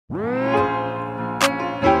Hey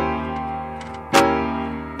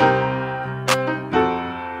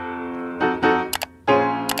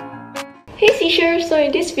Sish, so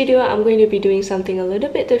in this video I'm going to be doing something a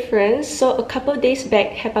little bit different. So a couple days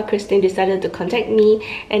back, Hapa Kristin decided to contact me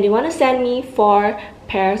and they want to send me 4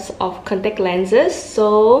 pairs of contact lenses.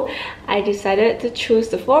 So I decided to choose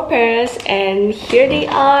the 4 pairs and here they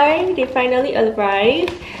are. They finally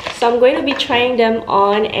arrived. So I'm going to be trying them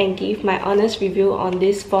on and give my honest review on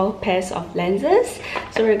these 4 pairs of lenses.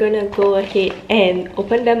 So we're going to go ahead and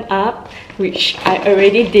open them up, which I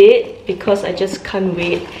already did because I just can't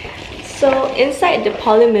wait. So inside the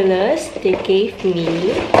polymers, they gave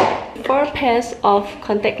me 4 pairs of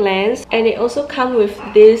contact lens, and they also come with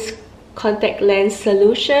this contact lens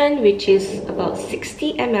solution, which is about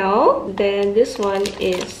 60 ml. Then this one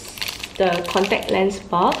is the contact lens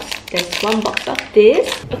box. There's 1 box of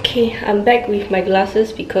this. Okay, I'm back with my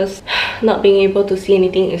glasses because not being able to see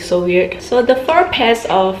anything is so weird. So the 4 pairs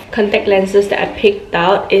of contact lenses that I picked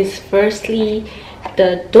out is firstly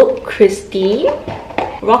the Dope Kristin,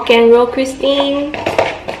 Rock and Roll Kristin,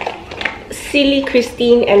 Silly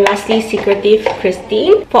Kristin, and lastly Secretive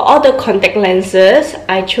Kristin. For all the contact lenses,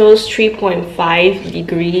 I chose 3.5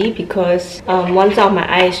 degree because one side of my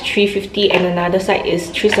eye is 350 and another side is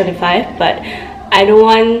 375, but I don't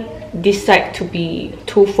want this side to be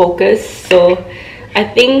too focused, so I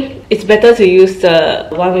think it's better to use the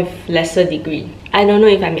one with lesser degree. I don't know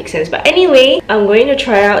if that makes sense, but anyway, I'm going to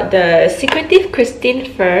try out the Secretive Kristin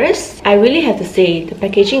first. I really have to say, the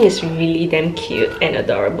packaging is really damn cute and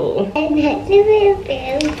adorable.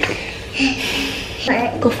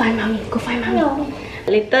 Go find mommy, go find mommy. No.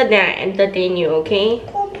 Later then I entertain you, okay?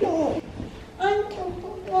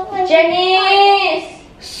 Janice!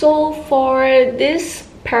 So for this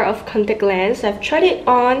pair of contact lens, I've tried it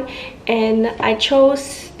on and I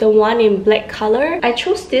chose the one in black color. I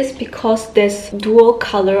chose this because there's dual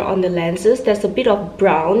color on the lenses. There's a bit of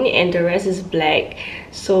brown and the rest is black.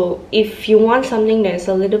 So if you want something that's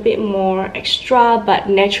a little bit more extra but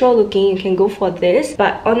natural looking, you can go for this.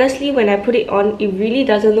 But honestly, when I put it on, it really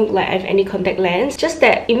doesn't look like I have any contact lens. Just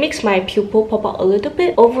that it makes my pupil pop out a little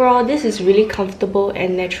bit. Overall, this is really comfortable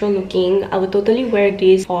and natural looking. I would totally wear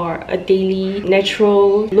this for a daily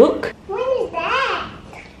natural look. What is that?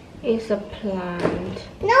 It's a plant.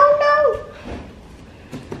 No.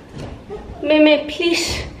 Meme,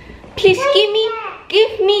 please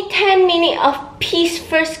give me 10 minutes of peace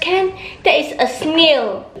first, can? That is a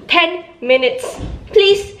snail. 10 minutes.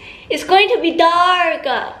 Please, it's going to be dark.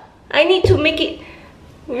 I need to make it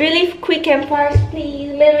really quick and fast,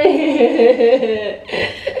 please.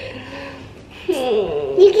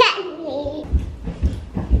 You got me.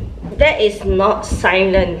 That is not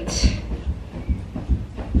silent.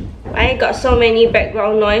 I got so many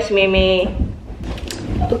background noise, Meme.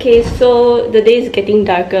 Okay, so the day is getting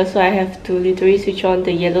darker, so I have to literally switch on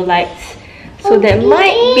the yellow lights. So there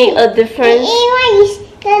might be a difference. What is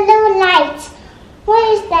the yellow light?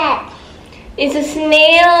 What is that? It's a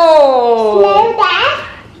snail. Smell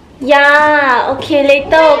that? Yeah, okay,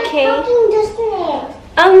 later, okay. Talking to snail.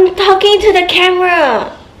 I'm talking to the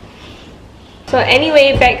camera. So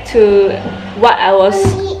anyway, back to what I was...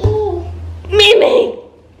 Mimi!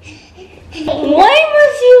 Why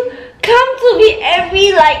must you come to me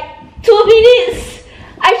every like 2 minutes?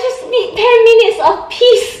 I just need 10 minutes of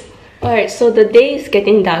peace. Alright, so the day is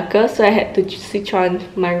getting darker, so I had to switch on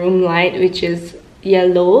my room light, which is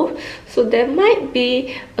yellow. So there might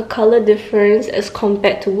be a color difference as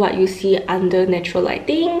compared to what you see under natural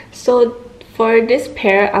lighting. So for this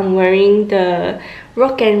pair, I'm wearing the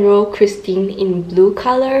Rock and Roll Kristin in blue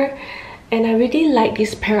color. And I really like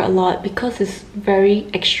this pair a lot because it's very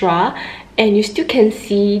extra and you still can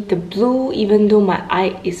see the blue even though my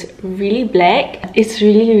eye is really black. It's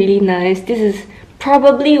really nice. This is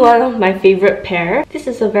probably one of my favorite pair. This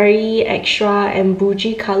is a very extra and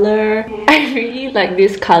bougie color. I really like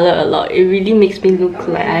this color a lot. It really makes me look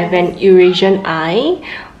like I have an Eurasian eye.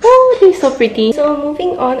 Oh, they're so pretty. So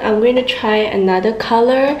moving on, I'm going to try another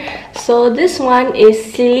color. So this one is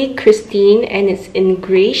Silly Kristin and it's in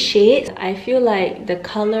grey shades. I feel like the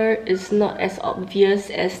color is not as obvious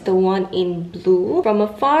as the one in blue. From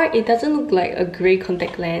afar, it doesn't look like a grey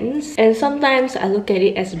contact lens. And sometimes I look at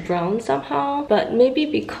it as brown somehow. But maybe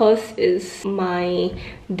because it's my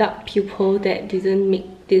dark pupil that didn't make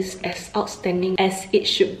this as outstanding as it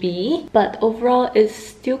should be, but overall it's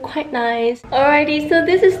still quite nice. Alrighty, so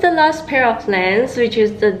this is the last pair of lens, which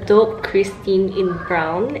is the Dope Kristin in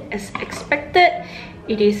brown. As expected,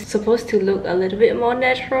 it is supposed to look a little bit more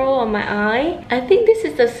natural on my eye. I think this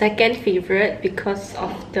is the second favorite because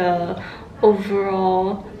of the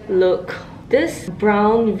overall look This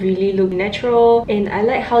brown really look natural, and I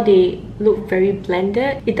like how they look very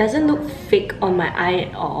blended. It doesn't look fake on my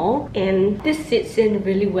eye at all, and this sits in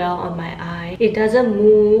really well on my eye. It doesn't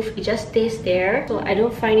move, it just stays there, so I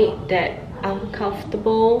don't find it that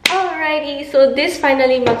uncomfortable. Alrighty, so this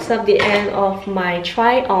finally marks up the end of my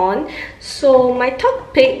try on. So my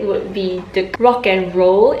top pick would be the Rock and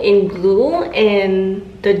Roll in blue and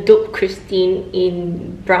the Hapa Kristin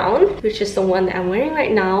in brown, which is the one that I'm wearing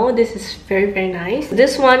right now. This is very nice.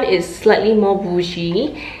 This one is slightly more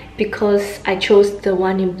bougie because I chose the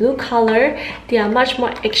one in blue color. They are much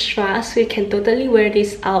more extra, so you can totally wear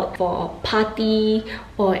this out for a party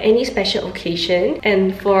or any special occasion.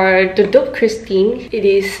 And for the Hapa Kristin, it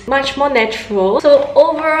is much more natural. So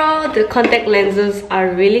overall, the contact lenses are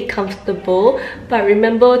really comfortable, but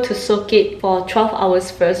remember to soak it for 12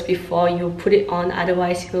 hours first before you put it on,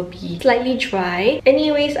 otherwise it will be slightly dry.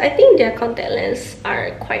 Anyways, I think their contact lenses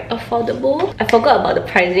are quite affordable. I forgot about the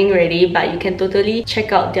pricing already, but you can totally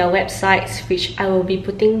check out their websites, which I will be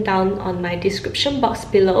putting down on my description box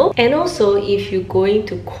below. And also, if you're going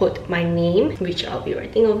to quote my name, which I'll be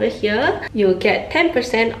writing over here, you'll get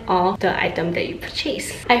 10% off the item that you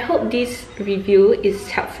purchase. I hope this review is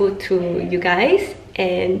helpful to you guys,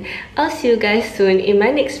 and I'll see you guys soon in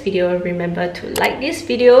my next video. Remember to like this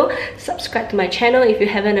video, subscribe to my channel if you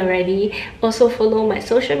haven't already, also follow my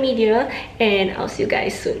social media, and I'll see you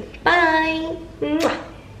guys soon. Bye! Mwah.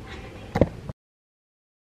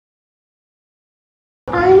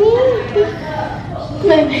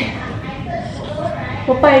 妹妹，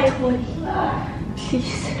我拜托你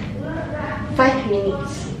 ，please 5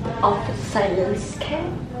 minutes of silence, can?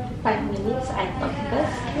 5 minutes, I talk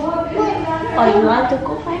first. Or you want to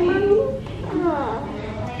go find mommy?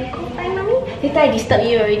 You go find mommy? Later I disturb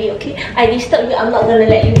you already, okay? I disturb you, I'm not gonna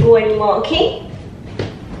let you go anymore, okay?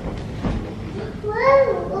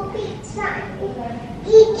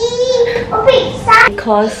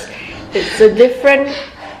 Because it's a different...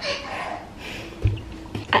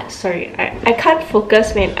 sorry, I can't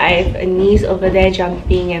focus when I have a niece over there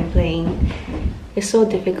jumping and playing. It's so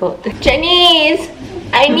difficult. Janice!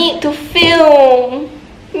 I need to film!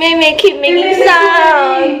 Meme keep making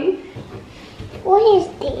sound! What is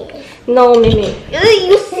this? No, Meme.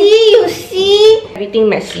 You see? Everything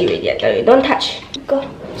messy already, I tell you. Don't touch. Go,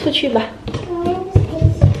 出去吧.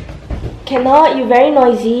 Cannot, you very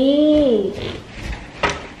noisy.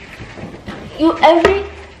 You every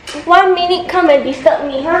 1 minute come and disturb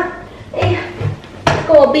me, huh? Eh,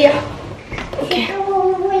 跟我不要. Okay.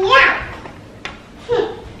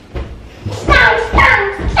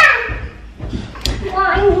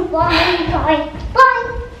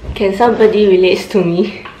 Can somebody relate to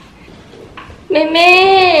me?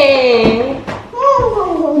 Meme!